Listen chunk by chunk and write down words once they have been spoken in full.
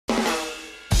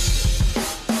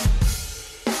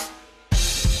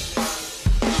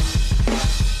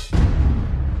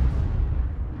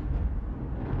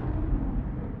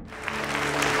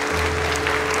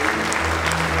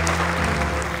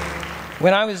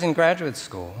When I was in graduate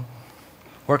school,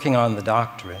 working on the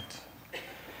doctorate,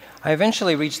 I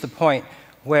eventually reached the point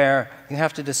where you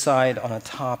have to decide on a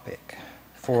topic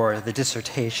for the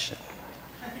dissertation.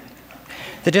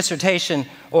 The dissertation,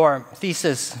 or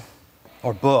thesis,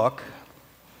 or book,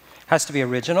 has to be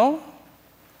original,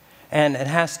 and it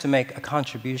has to make a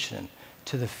contribution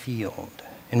to the field.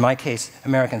 In my case,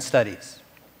 American Studies.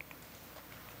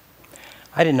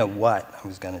 I didn't know what I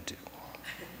was going to do.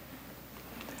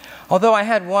 Although I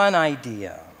had one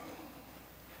idea,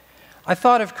 I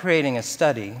thought of creating a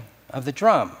study of the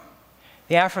drum,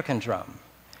 the African drum,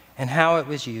 and how it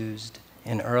was used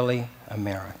in early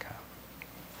America.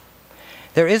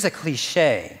 There is a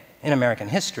cliché in American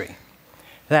history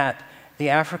that the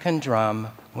African drum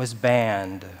was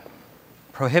banned,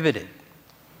 prohibited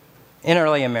in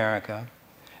early America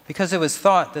because it was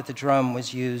thought that the drum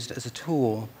was used as a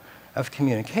tool of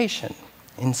communication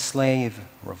in slave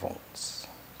revolts.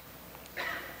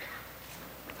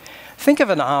 Think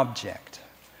of an object,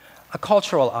 a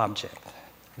cultural object,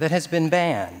 that has been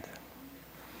banned,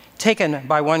 taken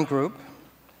by one group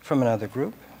from another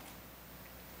group.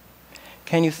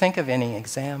 Can you think of any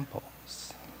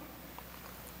examples?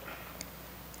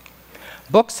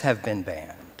 Books have been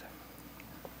banned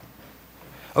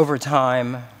over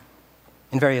time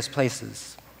in various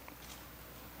places.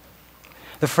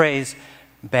 The phrase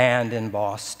banned in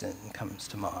Boston comes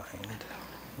to mind.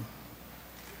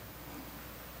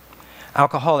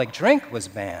 Alcoholic drink was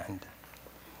banned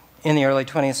in the early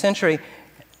 20th century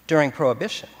during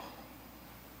Prohibition.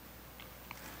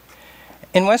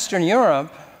 In Western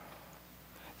Europe,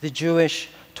 the Jewish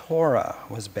Torah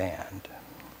was banned,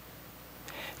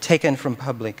 taken from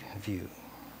public view.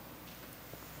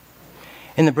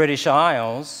 In the British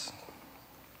Isles,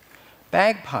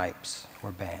 bagpipes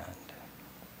were banned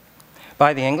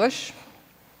by the English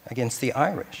against the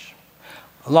Irish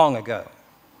long ago.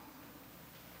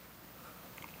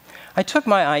 I took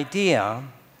my idea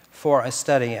for a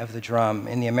study of the drum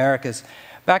in the Americas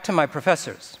back to my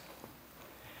professors.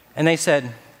 And they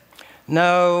said,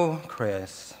 "No,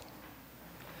 Chris,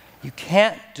 you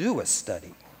can't do a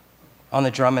study on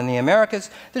the drum in the Americas.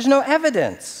 There's no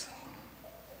evidence."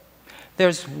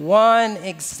 There's one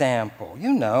example,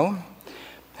 you know,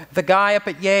 the guy up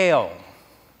at Yale.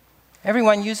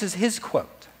 Everyone uses his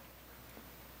quote.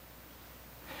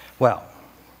 Well,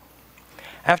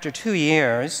 after 2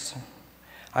 years,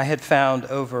 I had found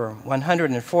over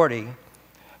 140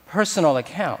 personal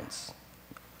accounts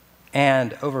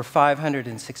and over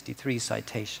 563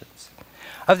 citations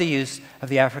of the use of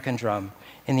the African drum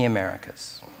in the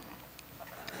Americas.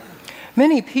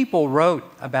 Many people wrote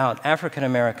about African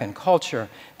American culture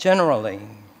generally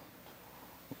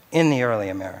in the early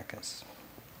Americas.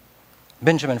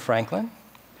 Benjamin Franklin,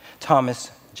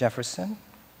 Thomas Jefferson,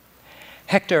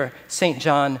 Hector St.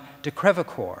 John de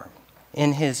Crevecoeur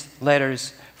in his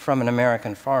Letters from an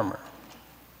American Farmer,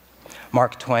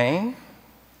 Mark Twain,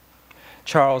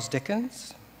 Charles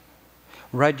Dickens,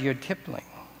 Rudyard Kipling,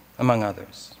 among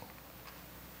others.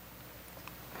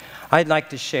 I'd like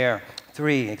to share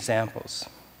 3 examples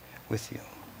with you.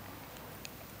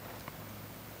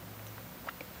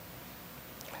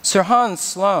 Sir Hans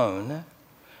Sloane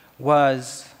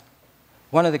was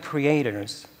one of the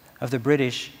creators of the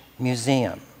British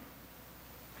Museum.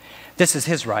 This is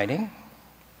his writing.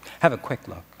 Have a quick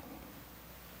look.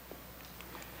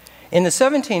 In the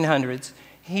 1700s,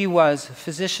 he was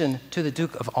physician to the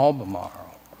Duke of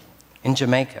Albemarle in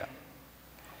Jamaica.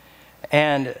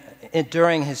 And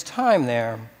during his time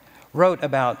there, wrote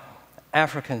about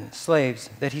African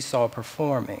slaves that he saw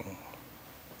performing.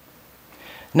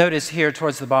 Notice here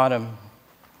towards the bottom,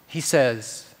 he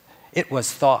says, "It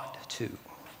was thought to,"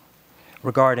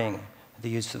 regarding the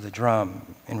use of the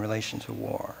drum in relation to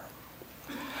war.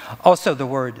 Also, the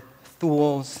word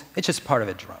 "thools," it's just part of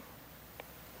a drum.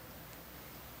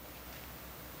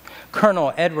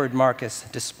 Colonel Edward Marcus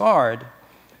Despard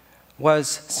was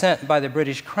sent by the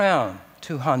British Crown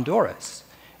to Honduras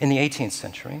in the 18th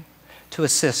century to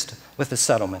assist with the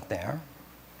settlement there.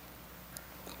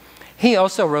 He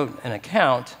also wrote an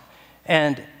account,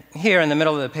 and here in the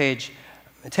middle of the page,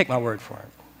 take my word for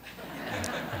it.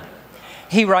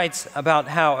 He writes about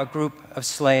how a group of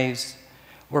slaves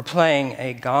were playing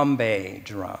a gombe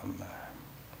drum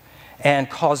and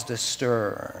caused a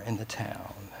stir in the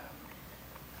town.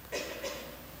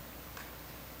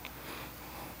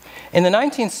 In the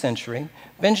 19th century,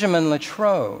 Benjamin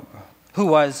Latrobe, who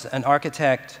was an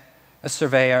architect, a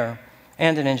surveyor,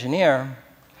 and an engineer,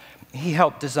 he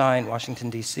helped design Washington,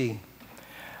 D.C.,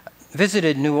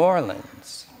 visited New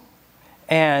Orleans,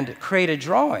 and created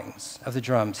drawings of the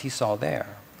drums he saw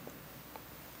there.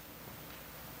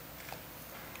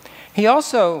 He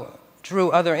also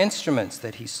drew other instruments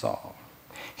that he saw.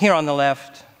 Here on the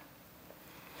left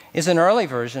is an early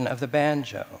version of the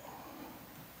banjo.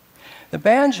 The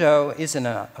banjo is an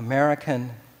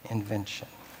American invention.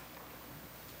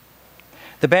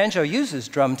 The banjo uses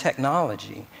drum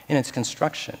technology in its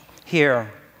construction.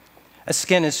 Here, a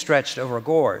skin is stretched over a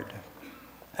gourd.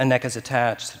 A neck is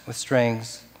attached with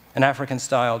strings, an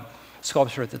African-styled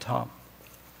sculpture at the top.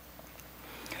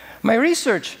 My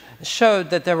research showed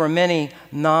that there were many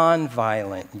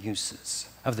non-violent uses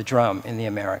of the drum in the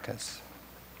Americas,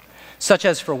 such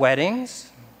as for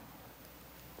weddings,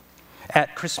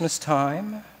 at Christmas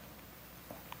time,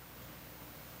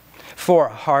 for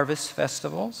harvest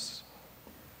festivals,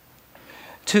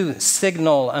 to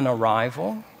signal an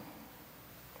arrival,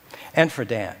 and for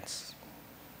dance.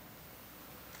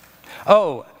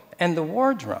 Oh, and the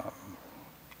war drum.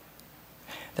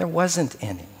 There wasn't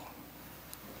any.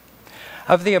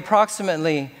 Of the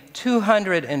approximately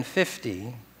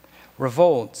 250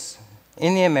 revolts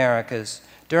in the Americas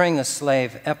during the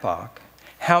slave epoch,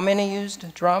 how many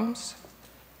used drums?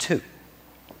 2.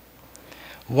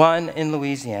 One in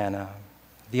Louisiana,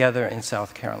 the other in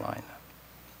South Carolina.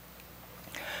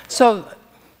 So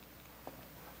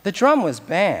the drum was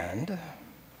banned,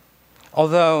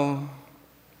 although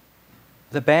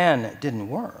the ban didn't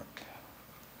work.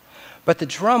 But the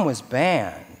drum was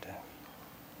banned.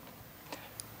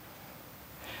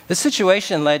 The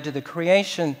situation led to the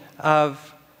creation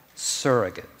of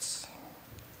surrogates,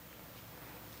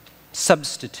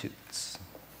 substitutes,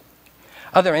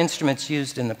 other instruments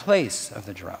used in the place of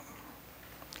the drum,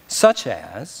 such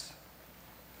as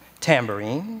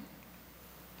tambourine,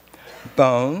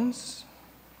 bones,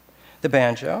 the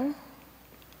banjo,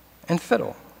 and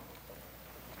fiddle.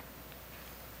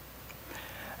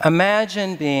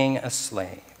 Imagine being a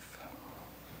slave.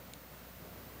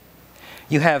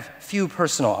 You have few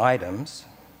personal items,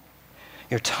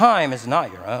 your time is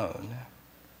not your own,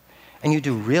 and you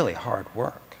do really hard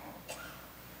work.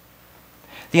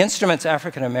 The instruments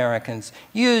African Americans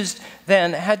used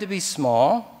then had to be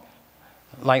small,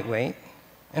 lightweight,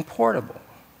 and portable.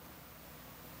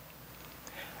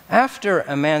 After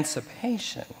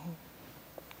emancipation,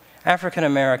 African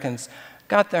Americans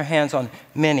got their hands on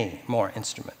many more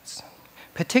instruments,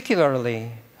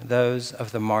 particularly those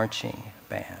of the marching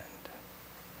band.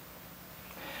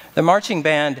 The marching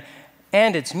band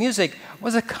and its music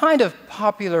was a kind of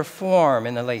popular form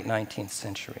in the late 19th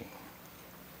century.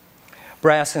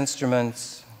 Brass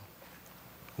instruments,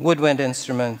 woodwind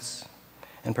instruments,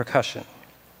 and percussion.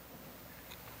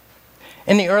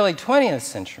 In the early 20th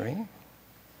century,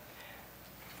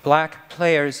 black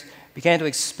players began to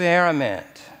experiment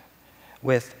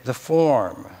with the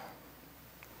form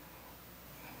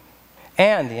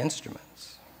and the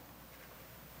instruments.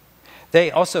 They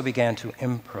also began to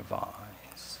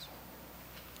improvise.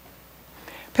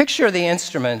 Picture the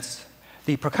instruments,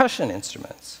 the percussion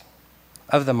instruments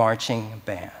of the marching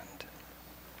band.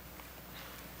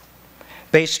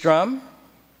 Bass drum,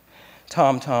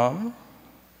 tom-tom,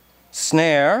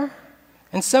 snare,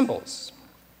 and cymbals,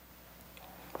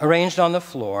 arranged on the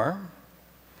floor,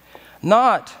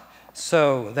 not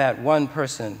so that one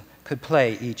person could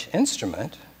play each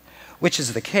instrument, which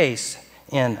is the case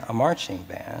in a marching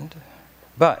band,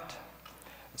 but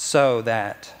so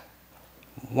that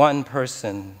one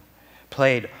person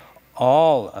played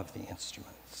all of the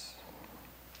instruments.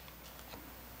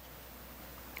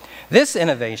 This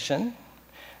innovation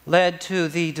led to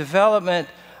the development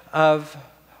of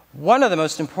one of the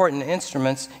most important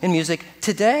instruments in music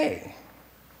today,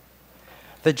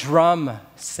 the drum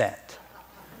set.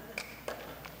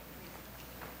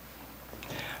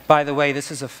 By the way,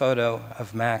 this is a photo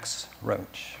of Max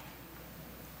Roach.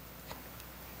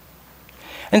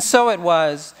 And so it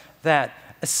was that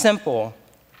a simple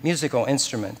musical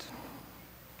instrument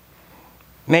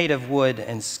made of wood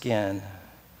and skin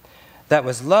that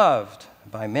was loved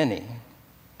by many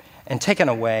and taken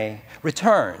away,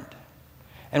 returned,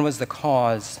 and was the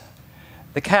cause,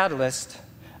 the catalyst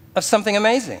of something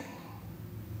amazing.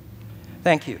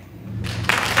 Thank you.